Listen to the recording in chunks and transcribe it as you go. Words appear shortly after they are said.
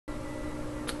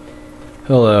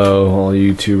Hello, all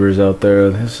YouTubers out there.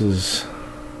 This is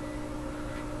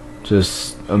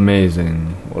just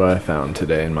amazing what I found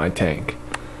today in my tank.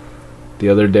 The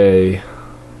other day,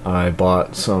 I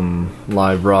bought some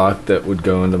live rock that would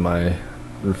go into my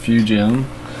refugium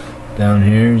down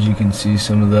here, as you can see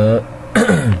some of that.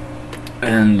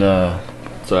 And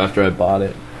so after I bought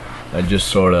it, I just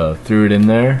sort of threw it in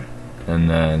there and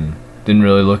then didn't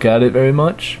really look at it very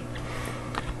much.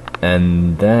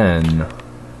 And then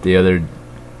the other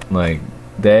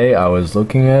day I was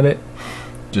looking at it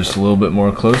just a little bit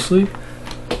more closely,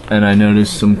 and I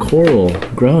noticed some coral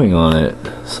growing on it.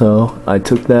 So I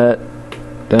took that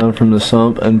down from the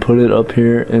sump and put it up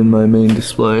here in my main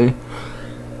display.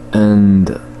 And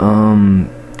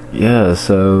yeah,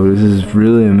 so this is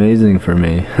really amazing for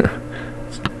me.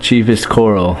 It's the cheapest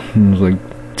coral. It was like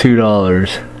 $2.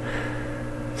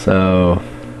 So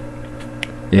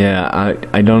yeah,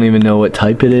 I don't even know what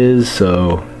type it is,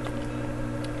 so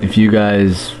if you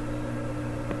guys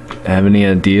have any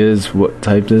ideas what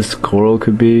type this coral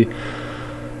could be,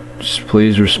 just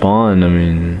please respond. I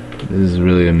mean, this is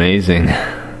really amazing.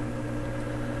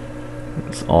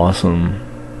 It's awesome.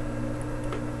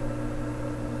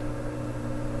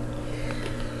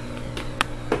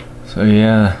 So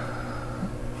yeah,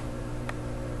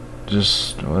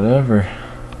 just whatever.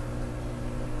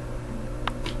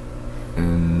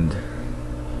 And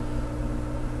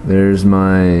there's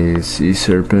my sea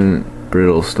serpent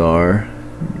brittle star.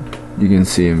 You can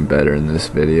see him better in this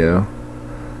video.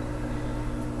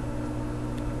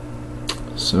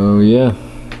 So yeah,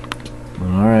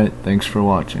 alright, thanks for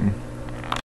watching.